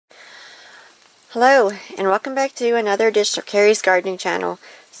Hello, and welcome back to another edition of Carrie's Gardening Channel.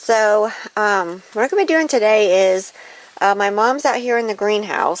 So, what I'm going to be doing today is, my mom's out here in the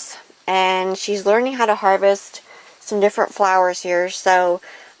greenhouse, and she's learning how to harvest some different flowers here. So,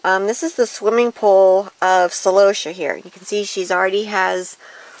 this is the swimming pool of Celosia here. You can see she's already has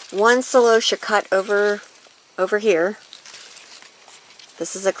one Celosia cut over here.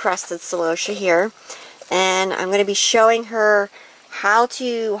 This is a crested Celosia here, and I'm going to be showing her how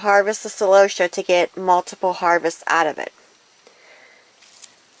to harvest the Celosia to get multiple harvests out of it.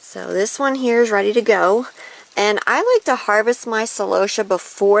 So this one here is ready to go, and I like to harvest my Celosia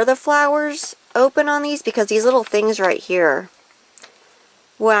before the flowers open on these, because these little things right here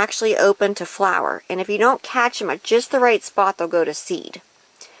will actually open to flower, and if you don't catch them at just the right spot, they'll go to seed.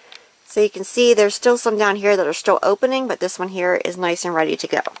 So you can see there's still some down here that are still opening, but this one here is nice and ready to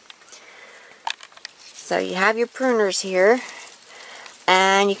go. So you have your pruners here.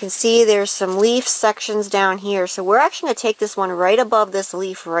 And you can see there's some leaf sections down here. So we're actually going to take this one right above this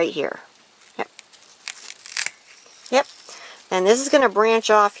leaf right here. Yep. And this is going to branch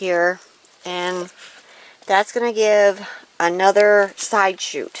off here. And that's going to give another side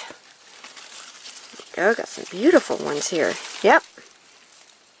shoot. There we go. Got some beautiful ones here. Yep.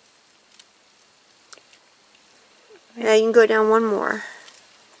 Now you can go down one more.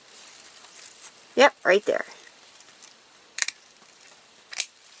 Yep, right there.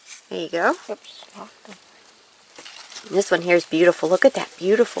 There you go. Oops. This one here is beautiful. Look at that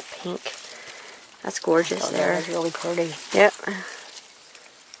beautiful pink. That's gorgeous there. That's really pretty. Yep.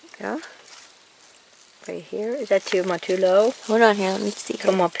 Go. Right here. Is that too much too low? Hold on here. Let me see.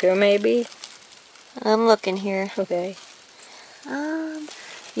 Come up here maybe. I'm looking here. Okay.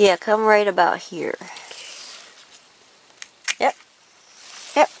 Yeah, come right about here. Yep.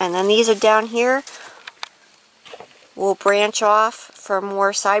 Yep. And then these are down here. We'll branch off for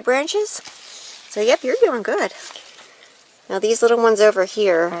more side branches. So yep, you're doing good. Now these little ones over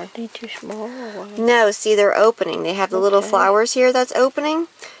here. Aren't they too small or what? No, see, they're opening. They have the little flowers here that's opening.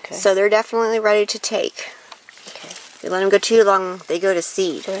 Okay. So they're definitely ready to take. Okay. If you let them go too long, they go to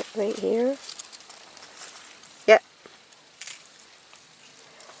seed. Right here? Yep.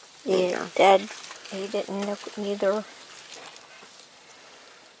 Yeah, Dad, he didn't look neither.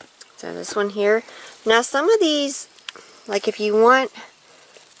 So this one here. Now some of these, like if you want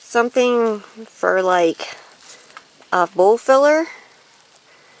something for like a bowl filler,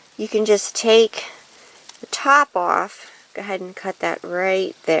 you can just take the top off. Go ahead and cut that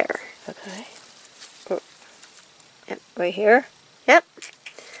right there. Okay. Yep. Right here? Yep.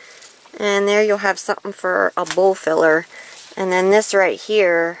 And there you'll have something for a bowl filler. And then this right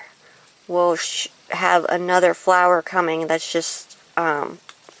here will have another flower coming that's just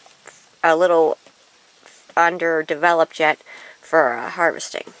a little underdeveloped yet for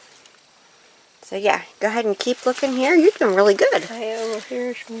harvesting. So yeah, go ahead and keep looking here. You're doing really good. Okay, over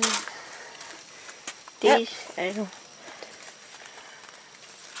here. These, Yep. I don't.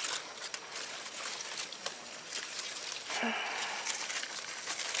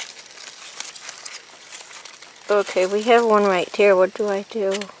 Okay, we have one right here. What do I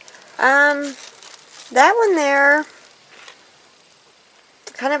do? That one there,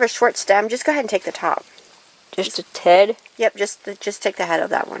 kind of a short stem. Just go ahead and take the top. Just a head? Yep, just take the head of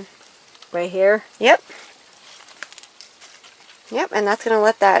that one. Right here? Yep. Yep, and that's going to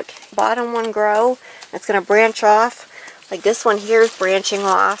let that bottom one grow. It's going to branch off. Like this one here is branching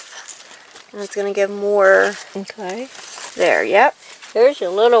off. And it's going to give more. Okay. There, yep. There's a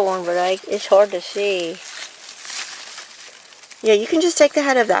little one, but it's hard to see. Yeah, you can just take the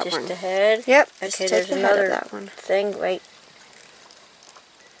head of that one. Just the head? Yep. Okay, just take there's the another head of that one. thing right.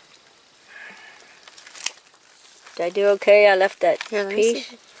 Did I do okay? I left that Here, let me piece.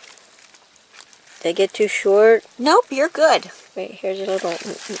 see. Did I get too short? Nope, you're good. Wait, here's a little.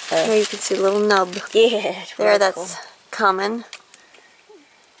 Here you can see a little nub. Yeah, it's There, really that's coming.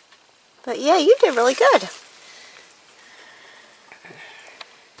 But yeah, you did really good.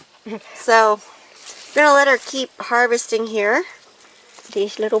 So, we're going to let her keep harvesting here. cool.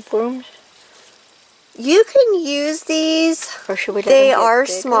 These little blooms? You can use these. Or should we let They them get are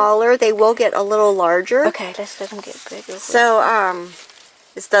bigger? smaller. They will get a little larger. Okay, let's let them get bigger. So,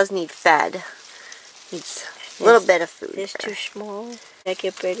 this does need fed. Needs a little bit of food. This there. too small? Did I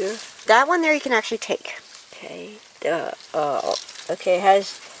get bigger? That one there you can actually take. Okay. Okay, it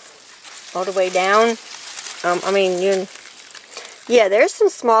has all the way down. I mean, you. Yeah, there's some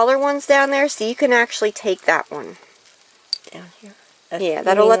smaller ones down there, so you can actually take that one. Down here. Yeah,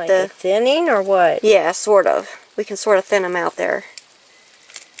 that'll let like the a thinning or what? Yeah, sort of. We can sort of thin them out there.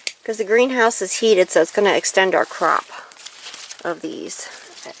 Because the greenhouse is heated, so it's going to extend our crop of these.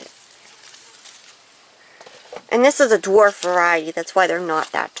 And this is a dwarf variety, that's why they're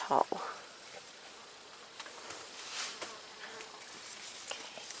not that tall.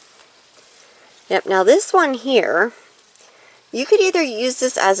 Yep, now this one here, you could either use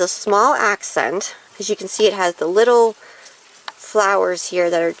this as a small accent, because you can see it has the little flowers here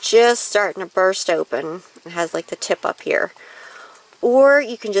that are just starting to burst open. It has like the tip up here. Or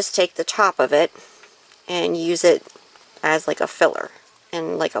you can just take the top of it and use it as like a filler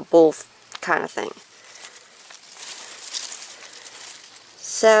and like a bowl kind of thing.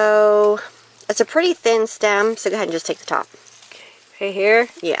 So it's a pretty thin stem, so go ahead and just take the top. Right here?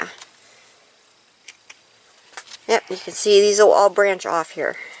 Yeah. Yep, you can see these will all branch off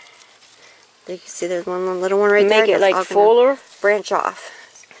here. You can see there's one little one right there. Make it like fuller? Branch off.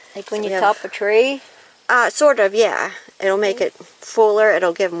 Like when you top a tree? Sort of, yeah. It'll make it fuller.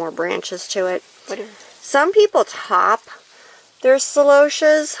 It'll give more branches to it. Some people top their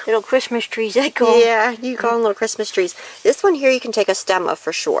celosias. Little Christmas trees, I call them. Yeah, you call them little Christmas trees. This one here you can take a stem of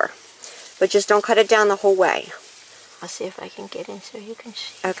for sure. But just don't cut it down the whole way. I'll see if I can get in so you can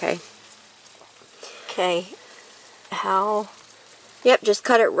see. Okay. Okay. How? Yep, just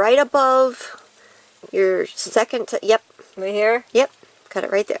cut it right above your second, yep. Right here? Yep, cut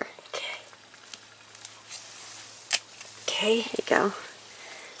it right there. Okay. Okay. There you go.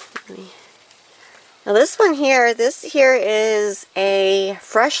 Now this one here, this here is a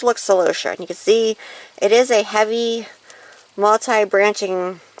fresh look celosia. You can see it is a heavy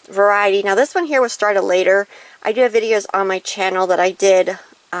multi-branching variety. Now this one here was started later. I do have videos on my channel that I did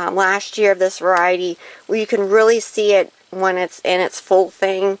last year of this variety where you can really see it when it's in its full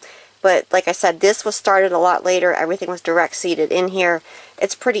thing. But like I said, this was started a lot later. Everything was direct seeded in here.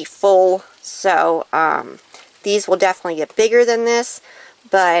 It's pretty full, so these will definitely get bigger than this,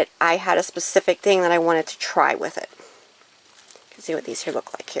 but I had a specific thing that I wanted to try with it. You can see what these here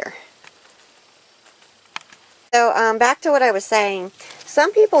look like here. So back to what I was saying,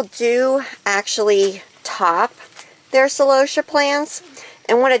 some people do actually top their celosia plants,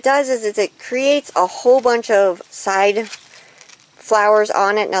 and what it does is it creates a whole bunch of side flowers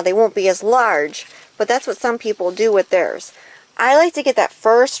on it. Now they won't be as large, but that's what some people do with theirs. I like to get that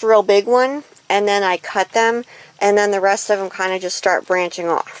first real big one, and then I cut them, and then the rest of them kind of just start branching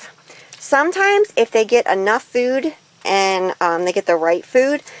off. Sometimes if they get enough food and they get the right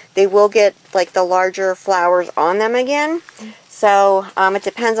food, they will get like the larger flowers on them again. So it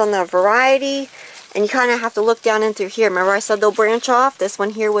depends on the variety, and you kind of have to look down in through here. Remember I said they'll branch off? This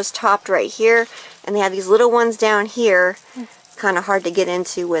one here was topped right here, and they have these little ones down here. Kind of hard to get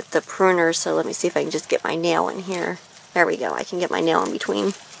into with the pruners, so let me see if I can just get my nail in here. There we go. I can get my nail in between.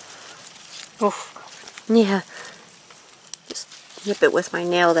 Oof. Yeah. Just nip it with my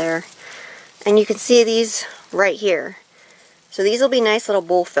nail there. And you can see these right here. So these will be nice little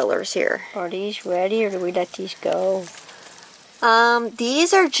bowl fillers here. Are these ready, or do we let these go?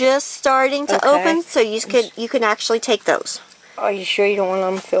 These are just starting to open, so you can actually take those. Are you sure you don't want to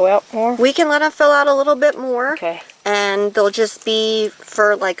let them fill out more? We can let them fill out a little bit more. Okay. And they'll just be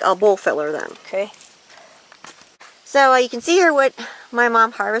for like a bowl filler then. Okay. So you can see here what my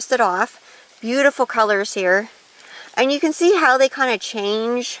mom harvested off. Beautiful colors here. And you can see how they kind of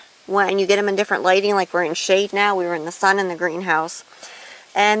change when you get them in different lighting. Like we're in shade now. We were in the sun in the greenhouse.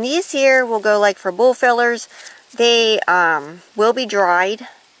 And these here will go like for bowl fillers. They will be dried,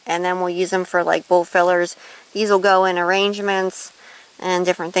 and then we'll use them for like bowl fillers. These will go in arrangements and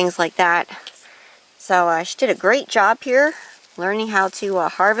different things like that. So she did a great job here learning how to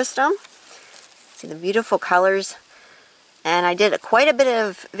harvest them. See the beautiful colors. And I did quite a bit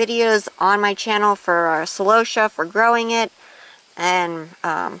of videos on my channel for celosia, for growing it, and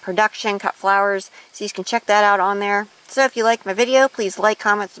production, cut flowers. So you can check that out on there. So if you like my video, please like,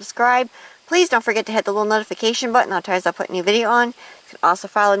 comment, subscribe. Please don't forget to hit the little notification button. That'll tell you as I put a new video on. You can also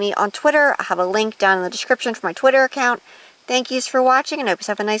follow me on Twitter. I have a link down in the description for my Twitter account. Thank yous for watching, and I hope you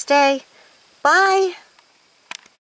have a nice day. Bye!